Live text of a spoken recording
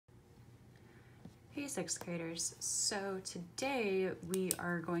Hey sixth graders, so today we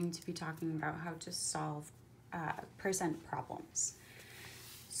are going to be talking about how to solve percent problems.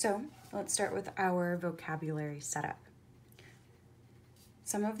 So let's start with our vocabulary setup.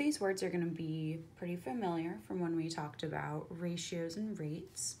 Some of these words are going to be pretty familiar from when we talked about ratios and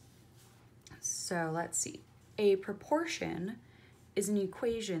rates. So let's see. A proportion is an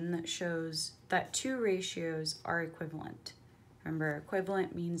equation that shows that two ratios are equivalent. Remember,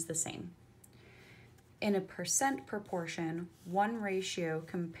 equivalent means the same. In a percent proportion, one ratio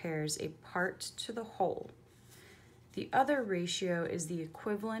compares a part to the whole. The other ratio is the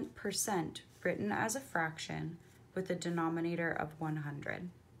equivalent percent written as a fraction with a denominator of 100.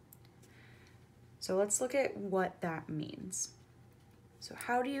 So let's look at what that means. So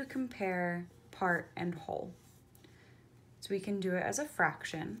how do you compare part and whole? So we can do it as a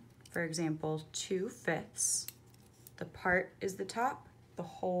fraction. For example, 2/5. The part is the top, the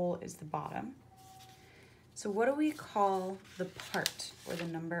whole is the bottom. So what do we call the part, or the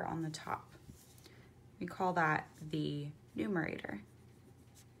number on the top? We call that the numerator.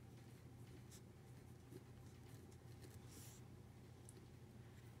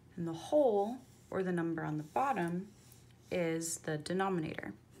 And the whole, or the number on the bottom, is the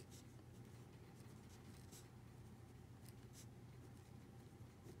denominator.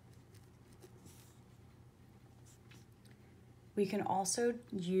 We can also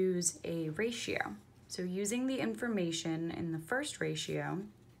use a ratio. So using the information in the first ratio,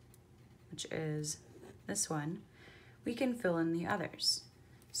 which is this one, we can fill in the others.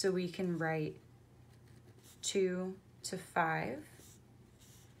 So we can write 2 to 5.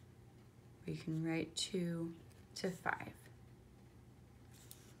 We can write 2 to 5.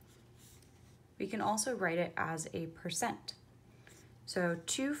 We can also write it as a percent. So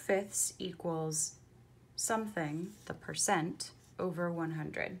 2/5 equals something, the percent, over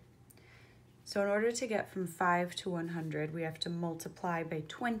 100. So in order to get from 5 to 100, we have to multiply by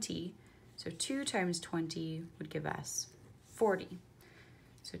 20. So 2 times 20 would give us 40.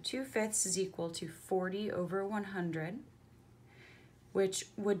 So 2/5 is equal to 40 over 100, which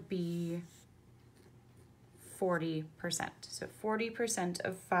would be 40%. So 40%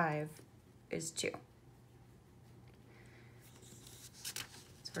 of 5 is 2.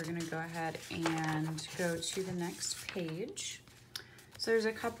 So we're gonna go ahead and go to the next page. So there's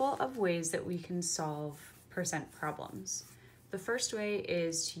a couple of ways that we can solve percent problems. The first way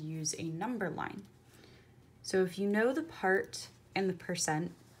is to use a number line. So if you know the part and the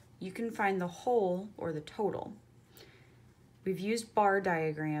percent, you can find the whole or the total. We've used bar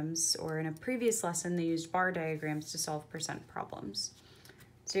diagrams, or in a previous lesson, they used bar diagrams to solve percent problems.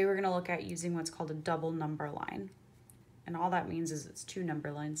 Today we're gonna look at using what's called a double number line. And all that means is it's two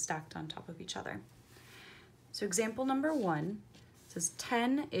number lines stacked on top of each other. So example number 1 says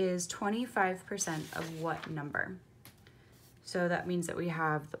 10 is 25% of what number? So that means that we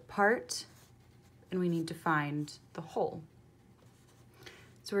have the part and we need to find the whole.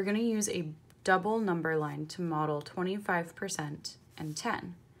 So we're going to use a double number line to model 25% and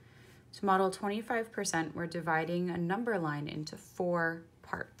 10. To model 25%, we're dividing a number line into 4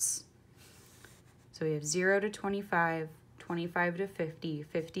 parts. So we have 0 to 25, 25 to 50,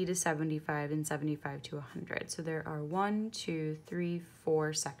 50 to 75, and 75 to 100. So there are 1, 2, 3,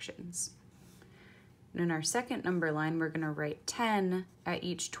 4 sections. And in our second number line, we're going to write 10 at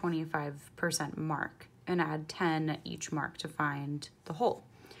each 25% mark and add 10 at each mark to find the whole.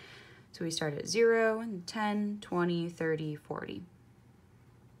 So we start at 0, and 10, 20, 30, 40.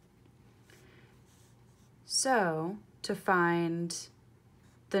 So to find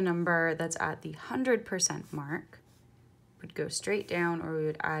the number that's at the 100% mark, would go straight down, or we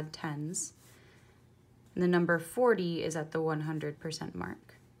would add tens. And the number 40 is at the 100%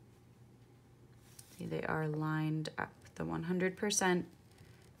 mark. See, they are lined up. The 100%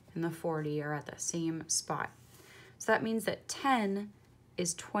 and the 40 are at the same spot. So that means that 10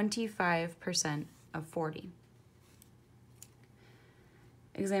 is 25% of 40.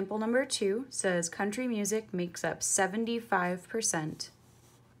 Example number 2 says country music makes up 75%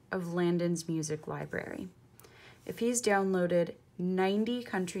 of Landon's music library. If he's downloaded 90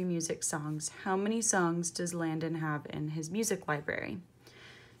 country music songs, how many songs does Landon have in his music library?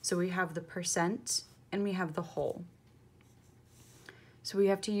 So we have the percent and we have the whole. So we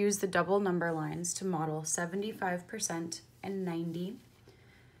have to use the double number lines to model 75% and 90.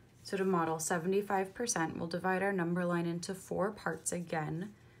 So to model 75%, we'll divide our number line into 4 parts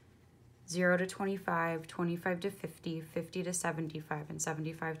again. 0 to 25, 25 to 50, 50 to 75, and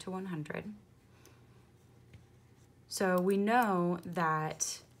 75 to 100. So we know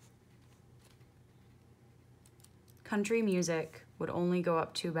that country music would only go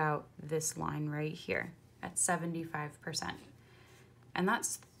up to about this line right here at 75%. And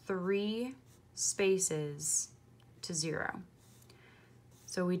that's 3 spaces to 0.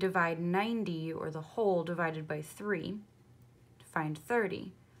 So we divide 90, or the whole divided by 3, to find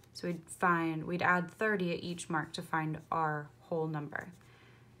 30. So we'd add 30 at each mark to find our whole number.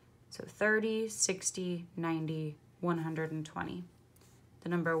 So 30, 60, 90, 120. The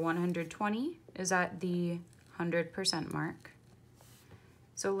number 120 is at the 100% mark.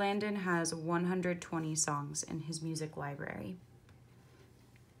 So Landon has 120 songs in his music library.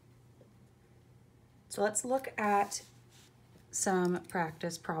 So let's look at some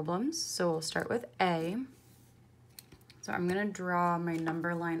practice problems. So we'll start with A. So I'm gonna draw my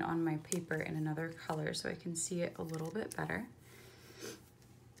number line on my paper in another color so I can see it a little bit better.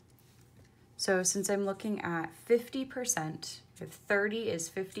 So since I'm looking at 50%, if 30 is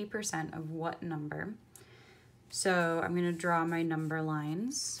 50% of what number? So I'm gonna draw my number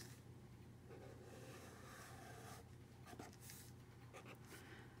lines.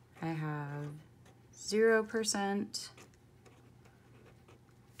 I have 0%,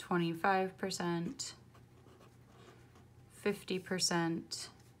 25%, 50%,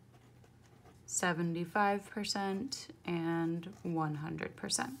 75%, and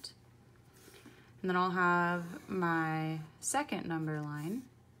 100%. And then I'll have my second number line.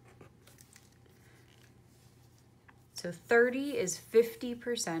 So 30 is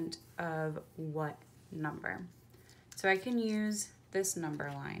 50% of what number? So I can use this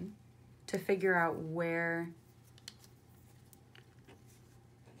number line to figure out where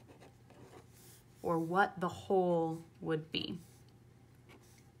or what the whole would be.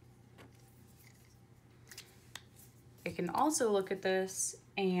 I can also look at this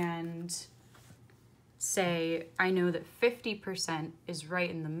and say, I know that 50% is right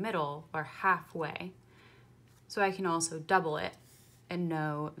in the middle or halfway. So I can also double it and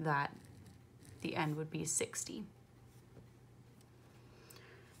know that the end would be 60.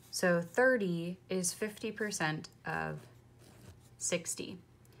 So 30 is 50% of 60.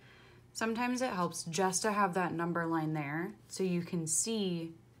 Sometimes it helps just to have that number line there so you can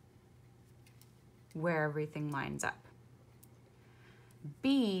see where everything lines up.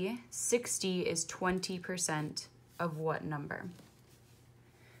 B, 60 is 20% of what number?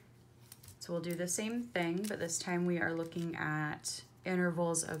 So we'll do the same thing, but this time we are looking at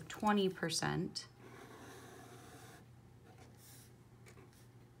intervals of 20%.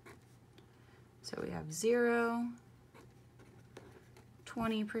 So we have 0,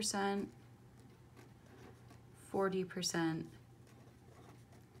 20%, 40%,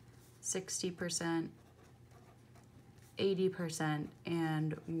 60%, 80%,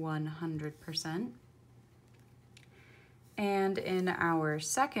 and 100%. And in our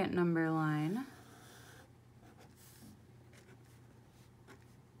second number line,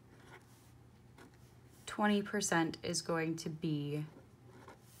 %20 is going to be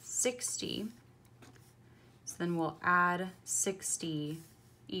 60. So then we'll add 60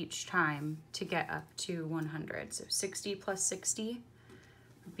 each time to get up to 100. So 60 plus 60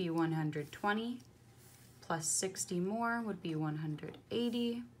 would be 120. Plus 60 more would be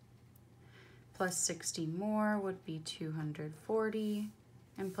 180. Plus 60 more would be 240.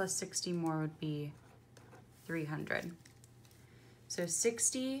 And plus 60 more would be 300. So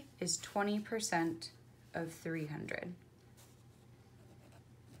 60 is 20% of 300.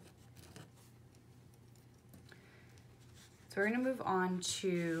 So we're going to move on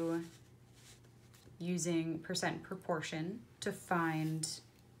to using percent proportion to find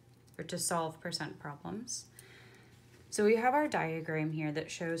or to solve percent problems. So we have our diagram here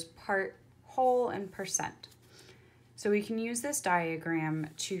that shows part, whole, and percent. So we can use this diagram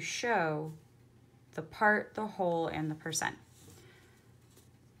to show the part, the whole, and the percent.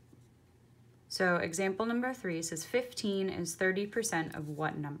 So example number 3 says 15 is 30% of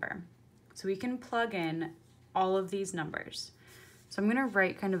what number? So we can plug in all of these numbers. So I'm going to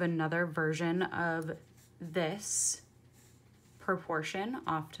write kind of another version of this proportion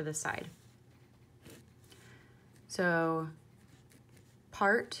off to the side. So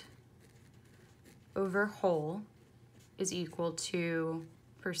part over whole is equal to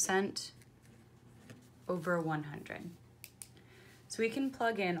percent over 100. So we can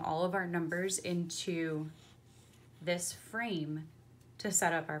plug in all of our numbers into this frame to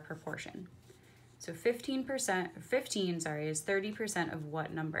set up our proportion. So 15 is 30% of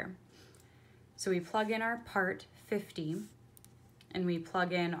what number? So we plug in our part 50 and we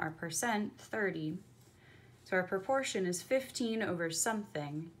plug in our percent 30. So our proportion is 15 over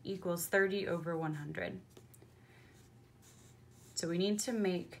something equals 30 over 100. So we need to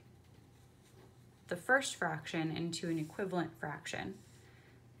make the first fraction into an equivalent fraction.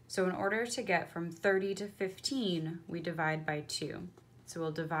 So in order to get from 30 to 15, we divide by 2. So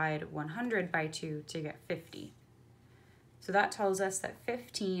we'll divide 100 by 2 to get 50. So that tells us that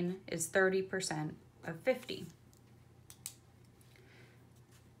 15 is 30% of 50.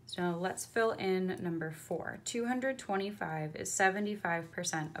 So now let's fill in number 4. 225 is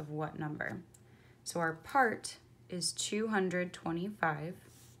 75% of what number? So our part is 225,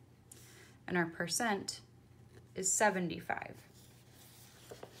 and our percent is 75.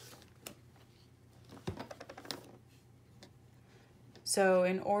 So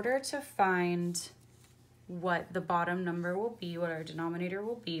in order to find what the bottom number will be, what our denominator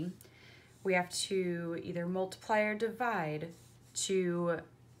will be, we have to either multiply or divide to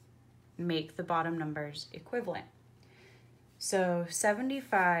make the bottom numbers equivalent. So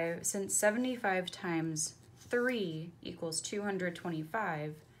 75, since 75 times 3 equals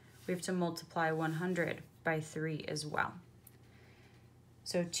 225, we have to multiply 100 by 3 as well.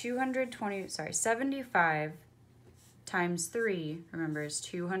 So 75 times 3, remember, is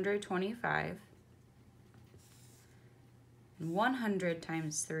 225. And 100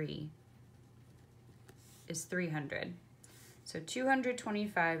 times 3 is 300. So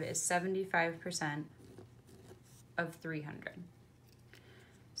 225 is 75% of 300.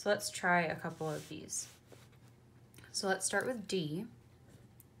 So let's try a couple of these. So let's start with D.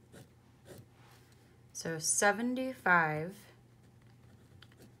 So 75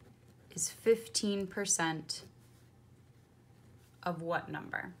 is 15% of what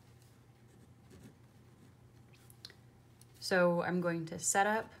number? So I'm going to set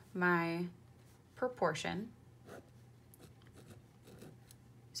up my proportion.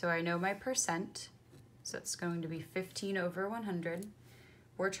 So I know my percent, so it's going to be 15 over 100.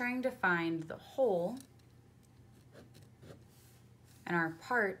 We're trying to find the whole, and our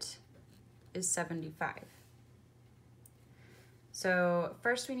part is 75. So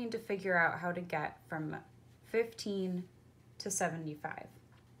first we need to figure out how to get from 15 to 75.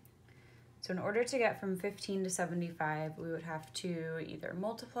 So in order to get from 15 to 75, we would have to either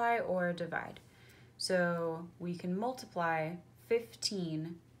multiply or divide. So we can multiply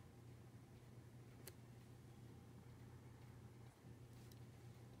 15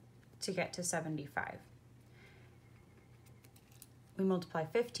 to get to 75. We multiply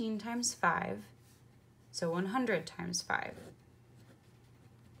 15 times 5, so 100 times 5.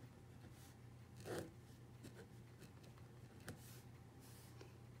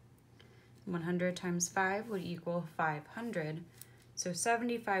 And 100 times 5 would equal 500. So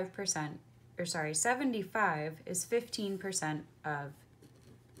 75% is 15% of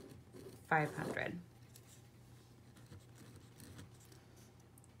 500.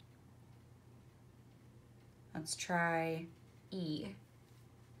 Let's try E.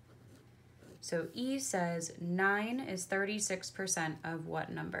 So E says 9 is 36% of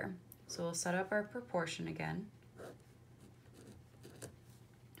what number? So we'll set up our proportion again.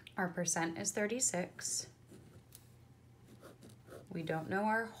 Our percent is 36. We don't know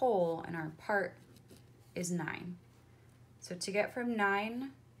our whole, and our part is 9. So to get from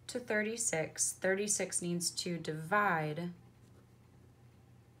 9 to 36, 36 needs to divide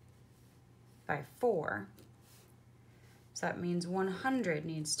by 4. So that means 100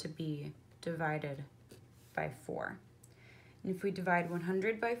 needs to be divided by 4. And if we divide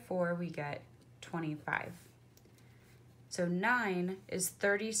 100 by 4, we get 25. So 9 is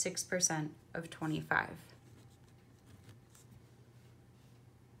 36% of 25.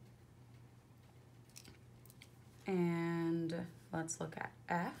 And let's look at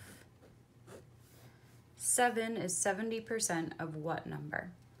F. 7 is 70% of what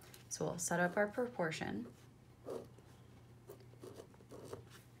number? So we'll set up our proportion.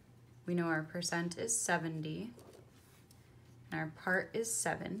 We know our percent is 70, and our part is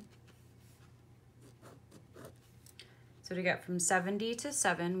 7. So to get from 70 to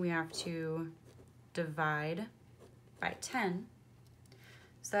 7, we have to divide by 10.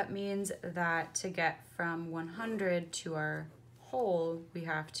 So that means that to get from 100 to our whole, we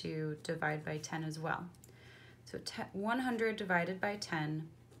have to divide by 10 as well. So 100 divided by 10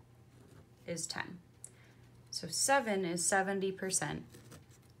 is 10. So 7 is 70%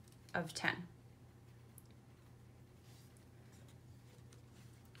 of 10.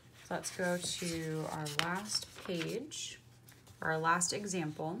 So let's go to our last page, or our last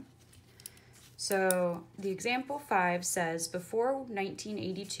example. So the example 5 says, before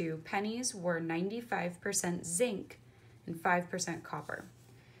 1982, pennies were 95% zinc and 5% copper.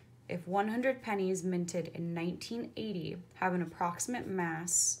 If 100 pennies minted in 1980 have an approximate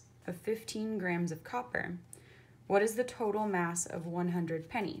mass of 15 grams of copper, what is the total mass of 100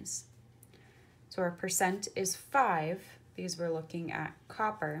 pennies? So our percent is 5 because we're looking at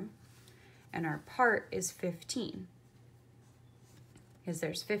copper, and our part is 15 because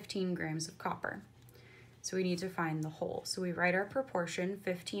there's 15 grams of copper. So we need to find the whole. So we write our proportion,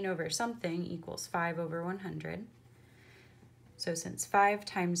 15 over something equals 5 over 100. So since 5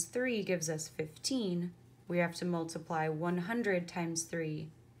 times 3 gives us 15, we have to multiply 100 times 3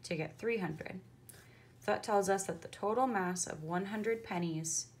 to get 300. So that tells us that the total mass of 100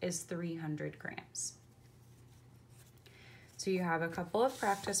 pennies is 300 grams. So you have a couple of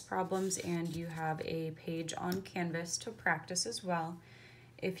practice problems and you have a page on Canvas to practice as well.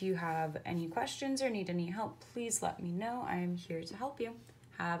 If you have any questions or need any help, please let me know. I am here to help you.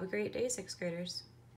 Have a great day, 6th graders.